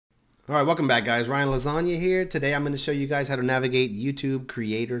All right, welcome back, guys. Ryan Lasagna here. Today I'm going to show you guys how to navigate YouTube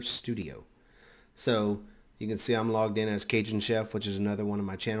Creator Studio. So you can see I'm logged in as Cajun Chef, which is another one of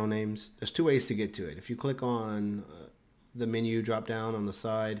my channel names. There's two ways to get to it. If you click on the menu drop down on the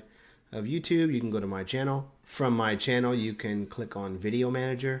side of YouTube, you can go to my channel. From my channel, you can click on Video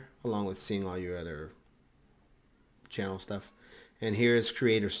Manager along with seeing all your other channel stuff. And here's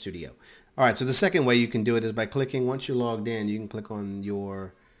Creator Studio. All right, so the second way you can do it is by clicking, once you're logged in, you can click on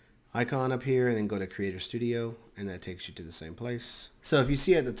your icon up here and then go to Creator Studio, and that takes you to the same place. So if you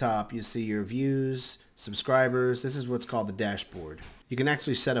see at the top, you see your views, subscribers. This is what's called the dashboard. You can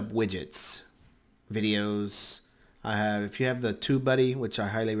actually set up widgets, videos. If you have the TubeBuddy, which I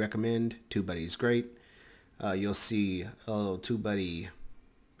highly recommend, TubeBuddy is great. You'll see a little TubeBuddy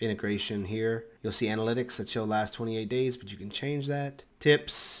integration here. You'll see analytics that show last 28 days, but you can change that.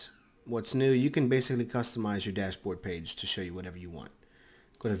 Tips, what's new. You can basically customize your dashboard page to show you whatever you want.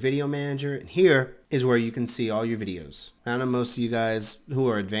 Go to Video Manager, and here is where you can see all your videos. I know most of you guys who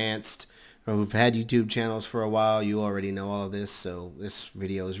are advanced or who've had YouTube channels for a while, you already know all of this, so this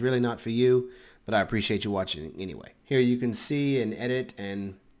video is really not for you, but I appreciate you watching anyway. Here you can see and edit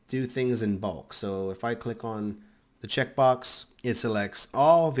and do things in bulk. So if I click on the checkbox, it selects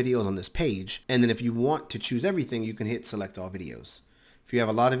all videos on this page, and then if you want to choose everything, you can hit select all videos. If you have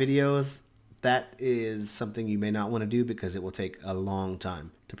a lot of videos, that is something you may not want to do because it will take a long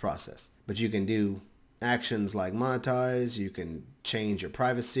time to process. But you can do actions like monetize, you can change your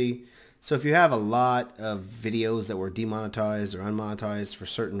privacy. So if you have a lot of videos that were demonetized or unmonetized for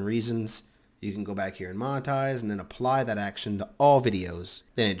certain reasons, you can go back here and monetize and then apply that action to all videos.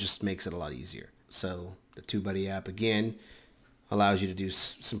 Then it just makes it a lot easier. So the TubeBuddy app, again, allows you to do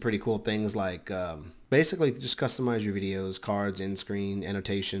some pretty cool things like basically just customize your videos, cards, end screen,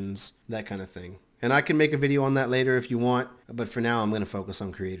 annotations, that kind of thing. And I can make a video on that later if you want, but for now I'm going to focus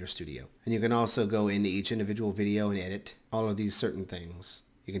on Creator Studio. And you can also go into each individual video and edit all of these certain things.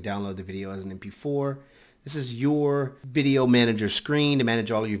 You can download the video as an MP4. This is your video manager screen to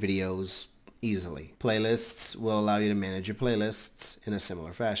manage all of your videos easily. Playlists will allow you to manage your playlists in a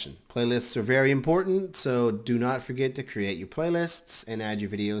similar fashion. Playlists are very important, so do not forget to create your playlists and add your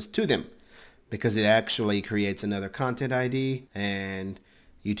videos to them, because it actually creates another content ID and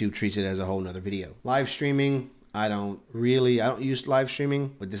YouTube treats it as a whole nother video. Live streaming, I don't use live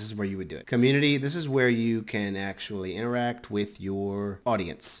streaming, but this is where you would do it. Community, this is where you can actually interact with your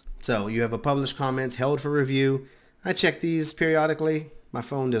audience. So you have a published comments held for review. I check these periodically. My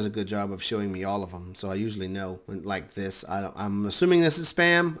phone does a good job of showing me all of them, so I usually know when, like this. I'm assuming this is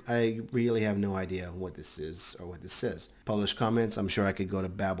spam. I really have no idea what this is or what this says. Published comments, I'm sure I could go to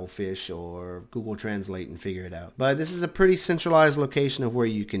Babelfish or Google Translate and figure it out. But this is a pretty centralized location of where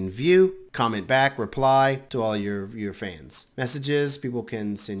you can view, comment back, reply to all your fans. Messages, people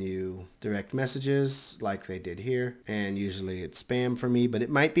can send you direct messages like they did here, and usually it's spam for me, but it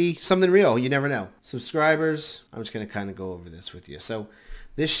might be something real. You never know. Subscribers, I'm just going to kind of go over this with you. So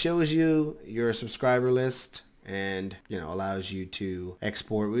this shows you your subscriber list and, allows you to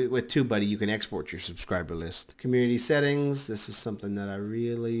export. With TubeBuddy, you can export your subscriber list. Community settings, this is something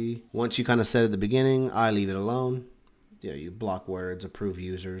that once you kind of set at the beginning, I leave it alone. You block words, approve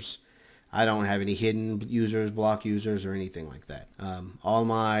users. I don't have any hidden users, block users, or anything like that. All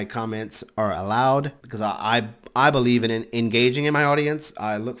my comments are allowed because I believe in engaging in my audience.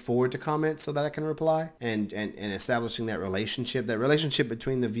 I look forward to comments so that I can reply and establishing that relationship. That relationship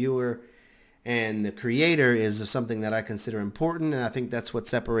between the viewer and the creator is something that I consider important, and I think that's what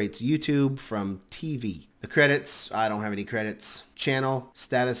separates YouTube from TV. The credits, I don't have any credits. Channel,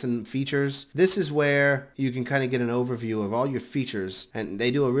 status, and features. This is where you can kind of get an overview of all your features, and they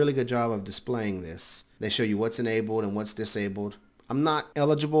do a really good job of displaying this. They show you what's enabled and what's disabled. I'm not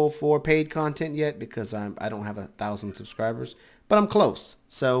eligible for paid content yet because I don't have 1,000 subscribers, but I'm close.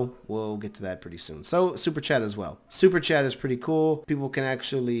 So we'll get to that pretty soon. So Super Chat as well. Super Chat is pretty cool. People can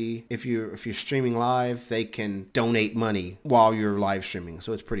actually, if you're streaming live, they can donate money while you're live streaming.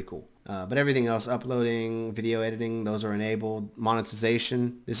 So it's pretty cool. But everything else, uploading, video editing, those are enabled.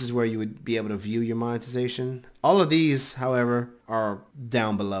 Monetization, this is where you would be able to view your monetization. All of these, however, are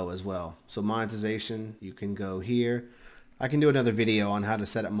down below as well. So monetization, you can go here. I can do another video on how to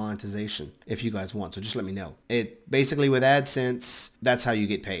set up monetization if you guys want, so just let me know. Basically with AdSense, that's how you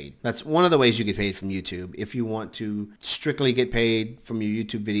get paid. That's one of the ways you get paid from YouTube if you want to strictly get paid from your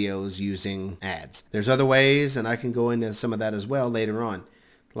YouTube videos using ads. There's other ways, and I can go into some of that as well later on,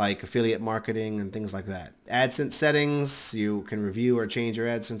 like affiliate marketing and things like that. AdSense settings, you can review or change your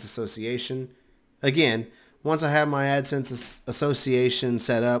AdSense association. Again, Once I have my AdSense association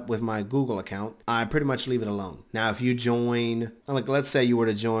set up with my Google account, I pretty much leave it alone. Now, if you join, like let's say you were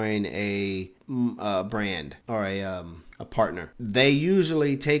to join a brand or a partner, they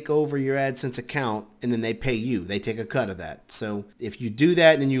usually take over your AdSense account and then they pay you. They take a cut of that. So if you do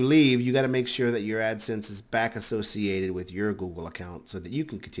that and then you leave, you got to make sure that your AdSense is back associated with your Google account so that you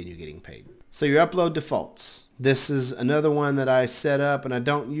can continue getting paid. So your upload defaults. This is another one that I set up and I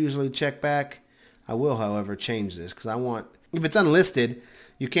don't usually check back. I will, however, change this because I want, if it's unlisted,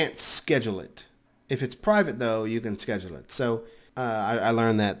 you can't schedule it. If it's private, though, you can schedule it. So I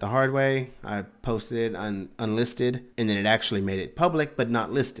learned that the hard way. I posted it unlisted, and then it actually made it public, but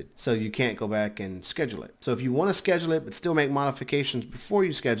not listed. So you can't go back and schedule it. So if you want to schedule it, but still make modifications before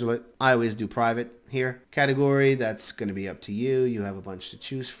you schedule it, I always do private here. Category, that's going to be up to you. You have a bunch to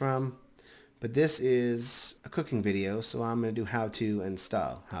choose from. But this is a cooking video, so I'm going to do how to and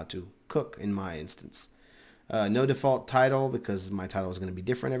style, how to cook in my instance. No default title because my title is going to be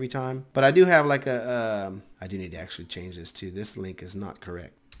different every time. But I do have like I do need to actually change this too. This link is not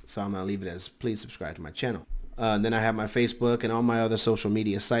correct. So I'm going to leave it as please subscribe to my channel. Then I have my Facebook and all my other social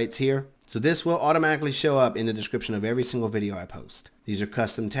media sites here. So this will automatically show up in the description of every single video I post. These are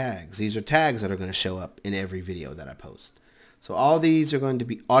custom tags. These are tags that are going to show up in every video that I post. So all these are going to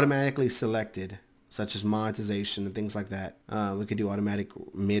be automatically selected, such as monetization and things like that. We could do automatic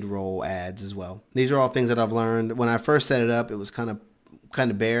mid-roll ads as well. These are all things that I've learned. When I first set it up, it was kind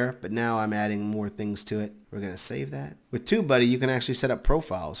of bare, but now I'm adding more things to it. We're going to save that. With TubeBuddy, you can actually set up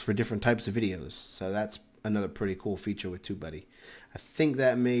profiles for different types of videos. So that's another pretty cool feature with TubeBuddy. I think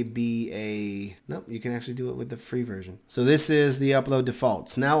that may be nope, you can actually do it with the free version. So this is the upload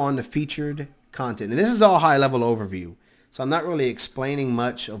defaults. Now on the featured content. And this is all high-level overview. So I'm not really explaining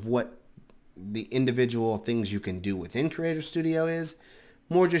much of what the individual things you can do within Creator Studio is.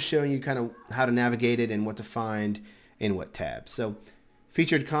 More just showing you kind of how to navigate it and what to find in what tabs. So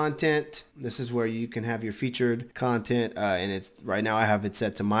featured content, this is where you can have your featured content and it's right now I have it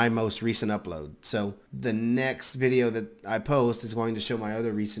set to my most recent upload. So the next video that I post is going to show my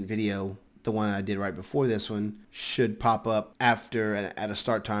other recent video. The one I did right before this one should pop up after at a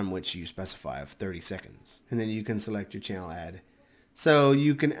start time which you specify of 30 seconds. And then you can select your channel ad. So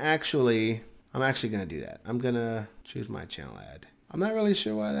you can actually, I'm actually going to do that. I'm going to choose my channel ad. I'm not really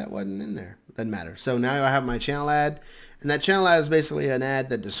sure why that wasn't in there. Doesn't matter. So now I have my channel ad. And that channel ad is basically an ad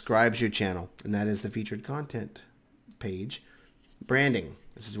that describes your channel. And that is the featured content page. Branding.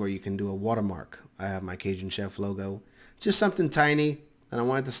 This is where you can do a watermark. I have my Cajun Chef logo. Just something tiny. And I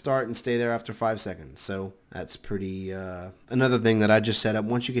want it to start and stay there after 5 seconds. So that's pretty, another thing that I just set up.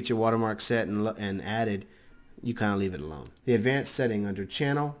 Once you get your watermark set and added, you kind of leave it alone. The advanced setting under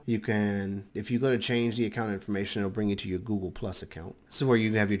channel, you can, if you go to change the account information, it'll bring you to your Google Plus account. This is where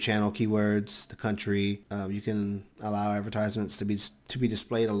you have your channel keywords, the country. You can allow advertisements to be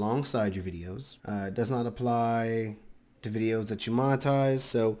displayed alongside your videos. It does not apply to videos that you monetize.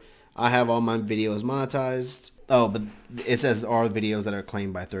 So I have all my videos monetized. Oh, but it says all videos that are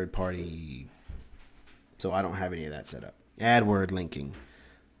claimed by third party. So I don't have any of that set up. AdWord linking.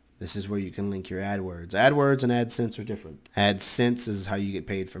 This is where you can link your AdWords. AdWords and AdSense are different. AdSense is how you get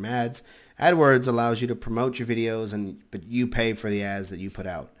paid from ads. AdWords allows you to promote your videos, but you pay for the ads that you put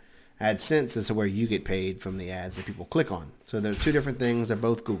out. AdSense is where you get paid from the ads that people click on. So they're two different things. They're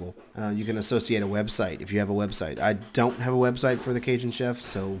both Google. You can associate a website if you have a website. I don't have a website for the Cajun Chef,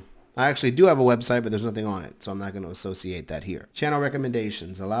 so I actually do have a website, but there's nothing on it, so I'm not going to associate that here. Channel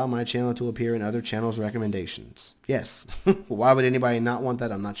recommendations. Allow my channel to appear in other channels' recommendations. Yes. Why would anybody not want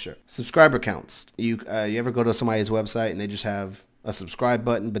that? I'm not sure. Subscriber counts. You ever go to somebody's website and they just have a subscribe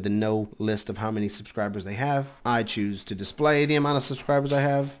button, but then no list of how many subscribers they have? I choose to display the amount of subscribers I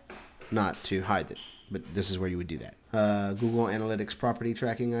have, not to hide it. But this is where you would do that. Google Analytics property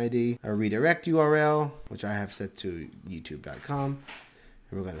tracking ID. A redirect URL, which I have set to youtube.com.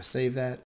 And we're going to save that.